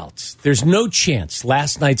no doubts. There's no chance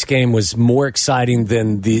last night's game was more exciting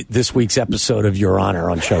than this week's episode of Your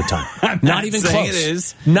Honor on Showtime. Not even close. It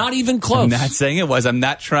is. Not even close. I'm not saying it was. I'm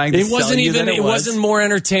not trying to It wasn't sell you even. that It wasn't more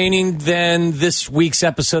entertaining than this week's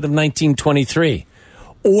episode of 1923.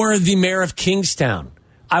 Or the Mayor of Kingstown.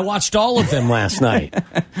 I watched all of them last night.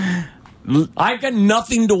 I've got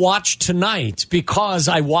nothing to watch tonight because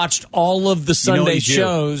I watched all of the Sunday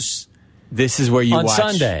shows. This is where you on watch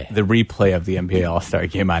Sunday. The replay of the NBA All-Star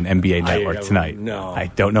Game on NBA Network tonight. No.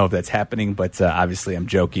 I don't know if that's happening, but obviously I'm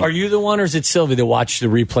joking. Are you the one, or is it Sylvie that watched the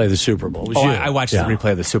replay of the Super Bowl? It was you. I watched the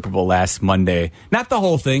replay of the Super Bowl last Monday. Not the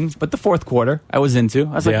whole thing, but the fourth quarter I was into.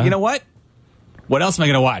 I was like, you know what? What else am I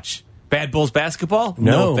going to watch? Bad Bulls basketball?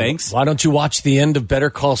 No, thanks. Why don't you watch the end of Better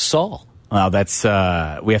Call Saul? Well, that's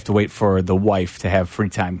we have to wait for the wife to have free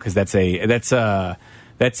time because that's a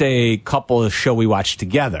couple show we watch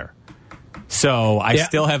together. So I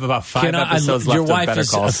still have about 5 episodes left of Better Call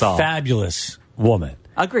Saul. Your wife is a fabulous woman.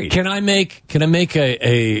 Agreed. Can I make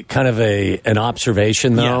a kind of an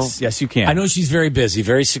observation though? Yes, you can. I know she's very busy,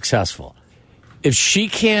 very successful. If she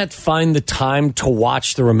can't find the time to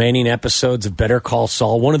watch the remaining episodes of Better Call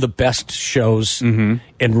Saul, one of the best shows in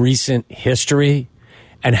recent history,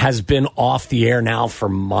 and has been off the air now for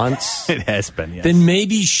months. It has been, yes. Then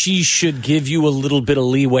maybe she should give you a little bit of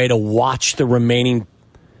leeway to watch the remaining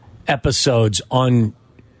episodes on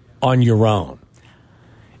your own.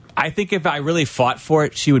 I think if I really fought for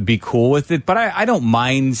it, she would be cool with it. But I don't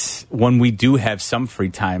mind when we do have some free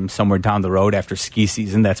time somewhere down the road after ski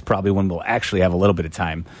season. That's probably when we'll actually have a little bit of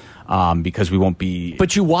time. because we won't be.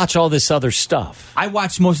 But you watch all this other stuff. I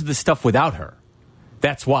watch most of the stuff without her.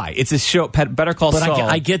 That's why. It's a show, Better Call Saul. But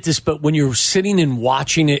I get this, but when you're sitting and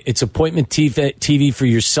watching it, it's appointment TV for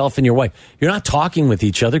yourself and your wife. You're not talking with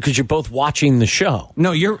each other because you're both watching the show.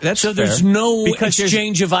 No, that's so fair. There's no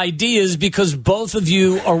exchange of ideas because both of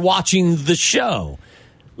you are watching the show.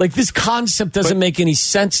 Like, this concept doesn't make any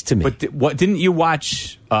sense to me. But didn't you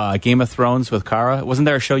watch Game of Thrones with Kara? Wasn't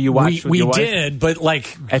there a show you watched with your wife? We did, but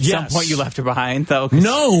at some point you left her behind, though?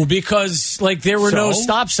 No, because there were no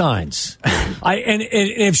stop signs. And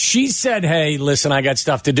if she said, hey, listen, I got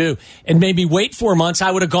stuff to do, and maybe wait 4 months, I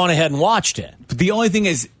would have gone ahead and watched it. But the only thing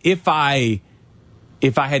is, if I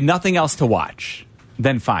had nothing else to watch,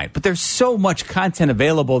 then fine. But there's so much content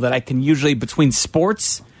available that I can usually, between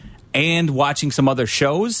sports and watching some other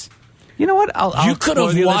shows, you know what? You could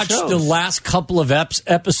have watched the last couple of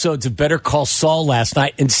episodes of Better Call Saul last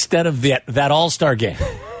night instead of that All-Star game.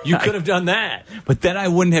 You could have done that. But then I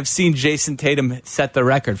wouldn't have seen Jason Tatum set the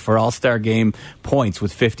record for All-Star game points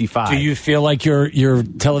with 55. Do you feel like your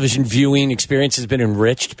television viewing experience has been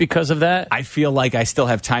enriched because of that? I feel like I still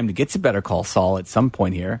have time to get to Better Call Saul at some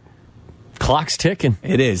point here. Clock's ticking.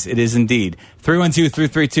 It is indeed.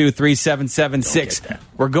 312-332-3776.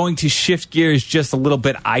 We're going to shift gears just a little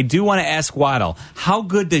bit. I do want to ask Waddle, how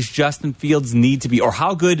good does Justin Fields need to be, or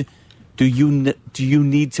how good do you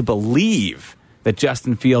need to believe that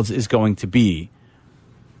Justin Fields is going to be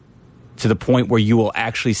to the point where you will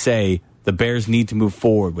actually say the Bears need to move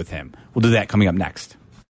forward with him? We'll do that coming up next.